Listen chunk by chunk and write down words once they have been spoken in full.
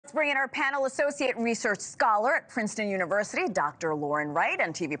Let's bring in our panel, Associate Research Scholar at Princeton University, Dr. Lauren Wright,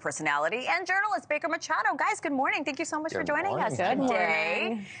 and TV personality and journalist Baker Machado. Guys, good morning. Thank you so much for joining us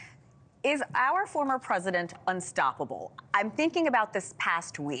today. Is our former president unstoppable? I'm thinking about this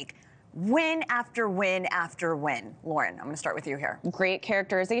past week. Win after win after win. Lauren, I'm going to start with you here. Great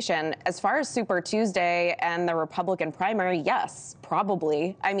characterization. As far as Super Tuesday and the Republican primary, yes,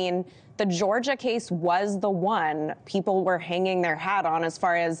 probably. I mean, the Georgia case was the one people were hanging their hat on as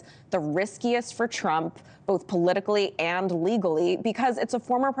far as the riskiest for Trump, both politically and legally, because it's a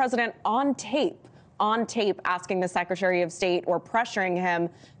former president on tape asking the Secretary of State or pressuring him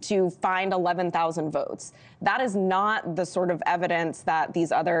to find 11,000 votes. That is not the sort of evidence that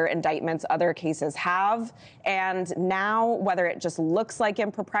these other indictments, other cases have. And now, whether it just looks like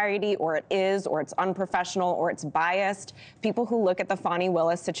impropriety or it is, or it's unprofessional or it's biased, people who look at the Fani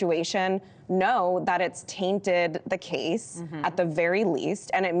Willis situation know that it's tainted the case at the very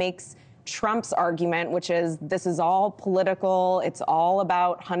least, and it makes Trump's argument, which is this is all political, it's all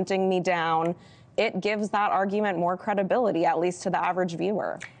about hunting me down, it gives that argument more credibility, at least to the average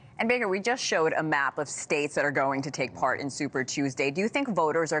viewer. And Baker, we just showed a map of states that are going to take part in Super Tuesday. Do you think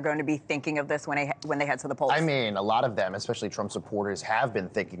voters are going to be thinking of this when they head to the polls? I mean, a lot of them, especially Trump supporters, have been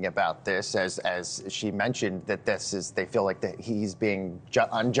thinking about this, as she mentioned, that they feel like that he's being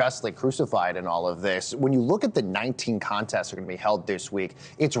unjustly crucified in all of this. When you look at the 19 contests that are going to be held this week,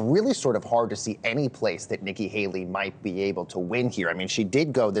 it's really sort of hard to see any place that Nikki Haley might be able to win here. I mean, she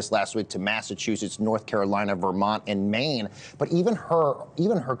did go this last week to Massachusetts, North Carolina, Vermont, and Maine, but even her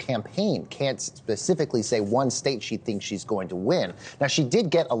campaign can't specifically say one state she thinks she's going to win. Now, she did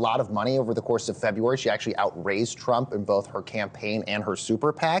get a lot of money over the course of February. She actually outraised Trump in both her campaign and her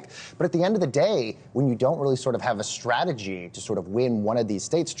super PAC. But at the end of the day, when you don't really sort of have a strategy to sort of win one of these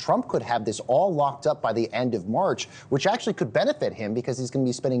states, Trump could have this all locked up by the end of March, which actually could benefit him because he's going to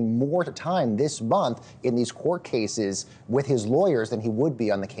be spending more time this month in these court cases with his lawyers than he would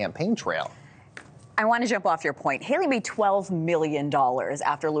be on the campaign trail. I want to jump off your point. Haley made $12 million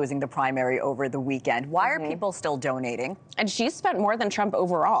after losing the primary over the weekend. Why are people still donating? And she's spent more than Trump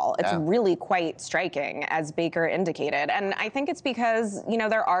overall. It's really quite striking, as Baker indicated. And I think it's because, you know,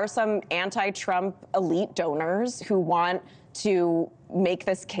 there are some anti-Trump elite donors who want to make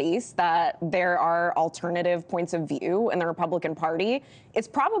this case that there are alternative points of view in the Republican Party. It's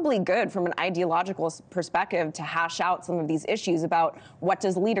probably good from an ideological perspective to hash out some of these issues about what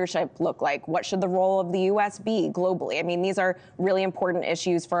does leadership look like? What should the role of the U.S. be globally? I mean, these are really important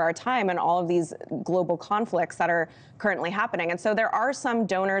issues for our time and all of these global conflicts that are currently happening. And so there are some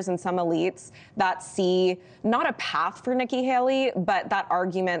donors and some elites that see not a path for Nikki Haley, but that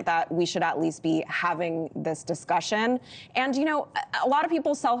argument that we should at least be having this discussion. And, you know, a lot of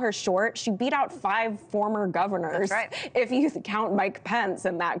people sell her short. She beat out 5 former governors, that's right, if you count Mike Pence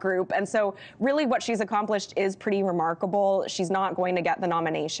in that group. And so really what she's accomplished is pretty remarkable. She's not going to get the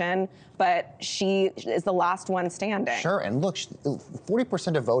nomination, but she is the last one standing. Sure, and look,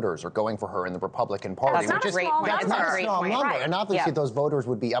 40% of voters are going for her in the Republican Party. That's not a small number. That's not a small number. Right. And obviously those voters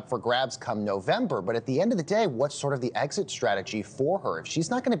would be up for grabs come November. But at the end of the day, what's sort of the exit strategy for her? If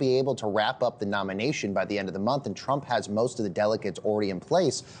she's not going to be able to wrap up the nomination by the end of the month and Trump has most of the delegates already in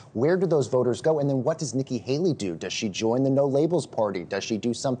place, where do those voters go? And then what does Nikki Haley do? Does she join the No Labels Party? Does she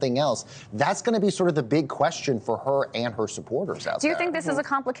do something else? That's going to be sort of the big question for her and her supporters out there. Do you think this is a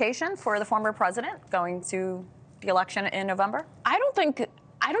complication for the former president going to the election in November? I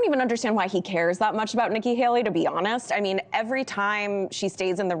don't even understand why he cares that much about Nikki Haley, to be honest. I mean, every time she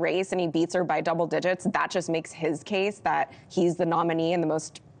stays in the race and he beats her by double digits, that just makes his case that he's the nominee and the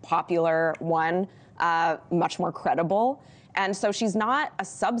most popular one much more credible. And so she's not a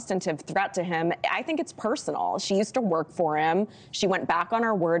substantive threat to him. I think it's personal. She used to work for him. She went back on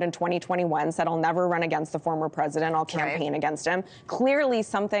her word in 2021, said, I'll never run against the former president. I'll campaign against him. Clearly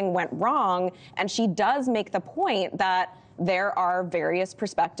something went wrong. And she does make the point that there are various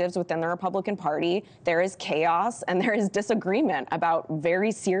perspectives within the Republican Party. There is chaos and there is disagreement about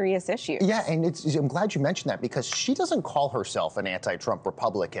very serious issues. Yeah, and I'm glad you mentioned that because she doesn't call herself an anti-Trump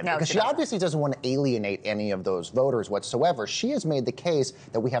Republican. No, because she obviously doesn't want to alienate any of those voters whatsoever. She has made the case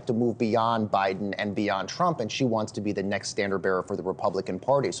that we have to move beyond Biden and beyond Trump, and she wants to be the next standard bearer for the Republican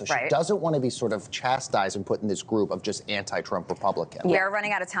Party. So she doesn't want to be sort of chastised and put in this group of just anti-Trump Republicans. We are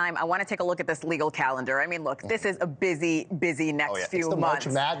running out of time. I want to take a look at this legal calendar. I mean, look, this is a busy next few months. It's the March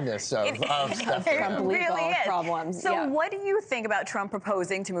Madness of stuff. It really is. Problems. So what do you think about Trump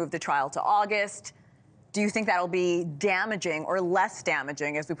proposing to move the trial to August? Do you think that'll be damaging or less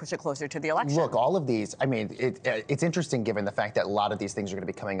damaging as we push it closer to the election? Look, all of these, I mean, it's interesting given the fact that a lot of these things are going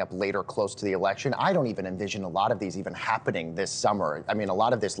to be coming up later, close to the election. I don't even envision a lot of these even happening this summer. I mean, a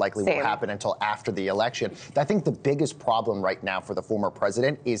lot of this likely won't happen until after the election. I think the biggest problem right now for the former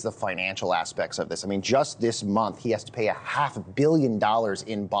president is the financial aspects of this. I mean, just this month, he has to pay $500 million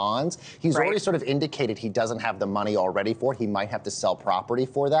in bonds. He's already sort of indicated he doesn't have the money already for it. He might have to sell property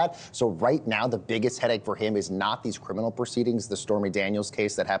for that. So right now, the biggest headache for him is not these criminal proceedings, the Stormy Daniels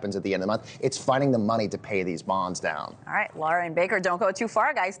case that happens at the end of the month. It's finding the money to pay these bonds down. All right, Laura and Baker, don't go too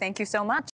far, guys. Thank you so much.